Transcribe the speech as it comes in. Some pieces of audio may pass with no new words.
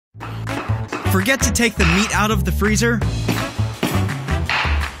Forget to take the meat out of the freezer?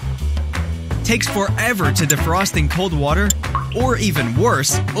 Takes forever to defrost in cold water? Or even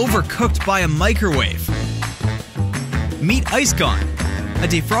worse, overcooked by a microwave? Meet ICEGONE, a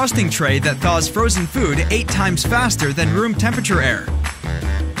defrosting tray that thaws frozen food 8 times faster than room temperature air.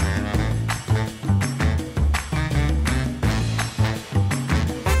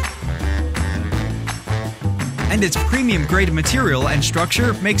 And its premium-grade material and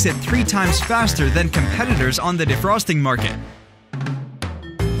structure makes it 3 times faster than competitors on the defrosting market.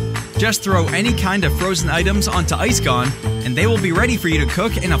 Just throw any kind of frozen items onto ICEGONE, and they will be ready for you to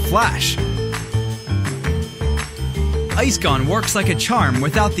cook in a flash. ICEGONE works like a charm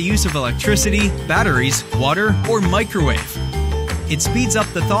without the use of electricity, batteries, water, or microwave. It speeds up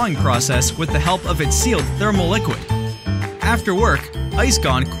the thawing process with the help of its sealed thermal liquid. After work,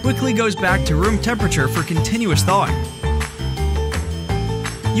 ICEGONE quickly goes back to room temperature for continuous thawing.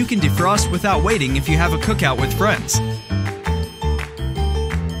 You can defrost without waiting if you have a cookout with friends.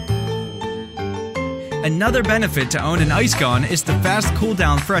 Another benefit to own an ICEGONE is the fast cool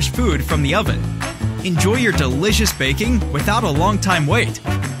down fresh food from the oven. Enjoy your delicious baking without a long time wait.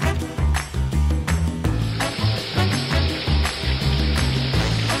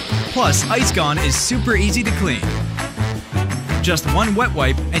 Plus, ICEGONE is super easy to clean. Just one wet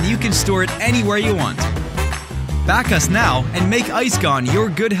wipe and you can store it anywhere you want. Back us now and make ICEGONE your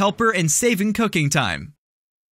good helper in saving cooking time.